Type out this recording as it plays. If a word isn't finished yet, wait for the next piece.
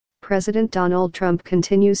President Donald Trump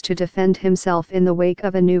continues to defend himself in the wake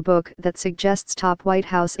of a new book that suggests top White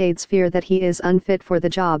House aides fear that he is unfit for the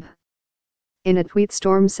job. In a tweet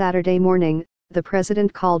storm Saturday morning, the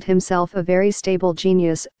president called himself a very stable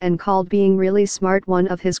genius and called being really smart one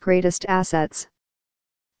of his greatest assets.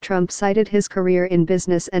 Trump cited his career in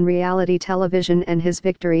business and reality television and his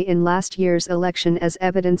victory in last year's election as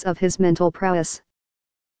evidence of his mental prowess.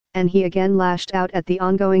 And he again lashed out at the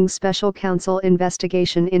ongoing special counsel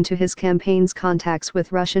investigation into his campaign's contacts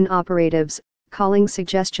with Russian operatives, calling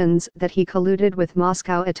suggestions that he colluded with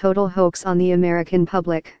Moscow a total hoax on the American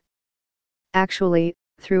public. Actually,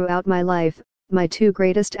 throughout my life, my two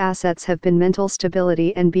greatest assets have been mental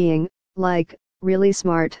stability and being, like, really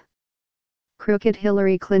smart. Crooked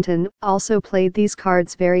Hillary Clinton also played these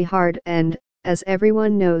cards very hard and, as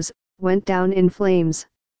everyone knows, went down in flames.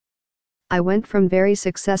 I went from very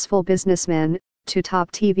successful businessman to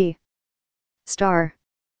top TV star.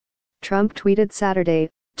 Trump tweeted Saturday,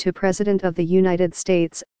 to President of the United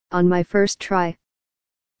States, on my first try.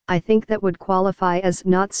 I think that would qualify as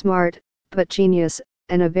not smart, but genius,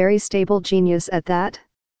 and a very stable genius at that.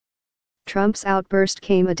 Trump's outburst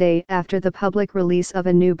came a day after the public release of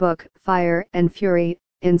a new book, Fire and Fury,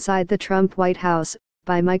 Inside the Trump White House,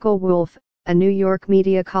 by Michael Wolff, a New York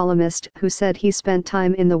media columnist who said he spent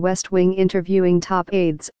time in the West Wing interviewing top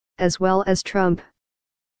aides, as well as Trump.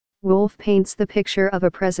 Wolff paints the picture of a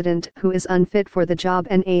president who is unfit for the job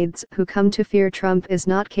and aides who come to fear Trump is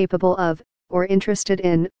not capable of, or interested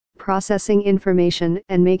in, processing information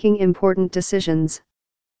and making important decisions.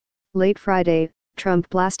 Late Friday, Trump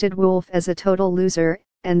blasted Wolff as a total loser,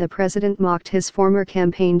 and the president mocked his former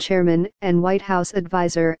campaign chairman and White House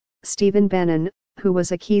advisor, Stephen Bannon, who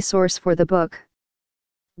was a key source for the book.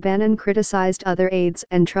 Bannon criticized other aides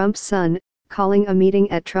and Trump's son, calling a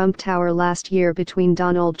meeting at Trump Tower last year between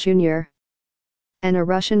Donald Jr. and a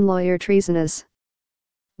Russian lawyer treasonous.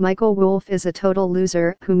 Michael Wolff is a total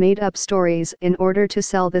loser who made up stories in order to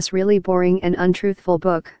sell this really boring and untruthful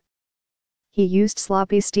book. He used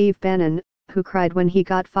sloppy Steve Bannon, who cried when he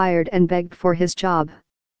got fired and begged for his job.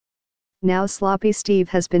 Now sloppy Steve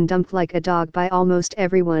has been dumped like a dog by almost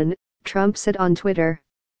everyone, Trump said on Twitter.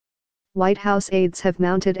 White House aides have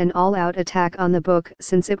mounted an all-out attack on the book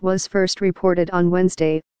since it was first reported on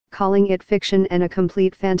Wednesday, calling it fiction and a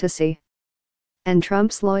complete fantasy. And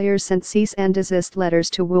Trump's lawyers sent cease and desist letters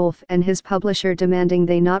to Wolff and his publisher demanding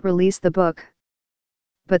they not release the book.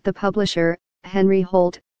 But the publisher, Henry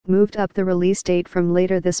Holt, moved up the release date from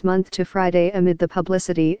later this month to Friday amid the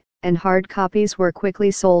publicity, and hard copies were quickly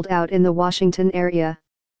sold out in the Washington area.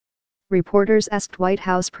 Reporters asked White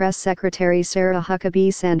House Press Secretary Sarah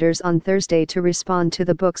Huckabee Sanders on Thursday to respond to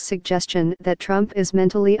the book's suggestion that Trump is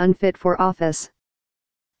mentally unfit for office.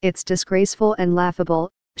 "It's disgraceful and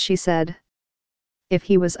laughable," she said. "If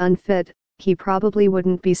he was unfit, he probably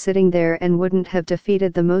wouldn't be sitting there and wouldn't have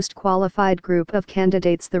defeated the most qualified group of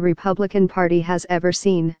candidates the Republican Party has ever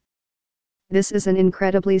seen. This is an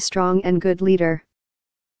incredibly strong and good leader.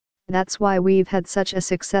 That's why we've had such a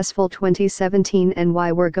successful 2017 and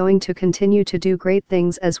why we're going to continue to do great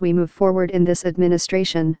things as we move forward in this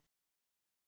administration."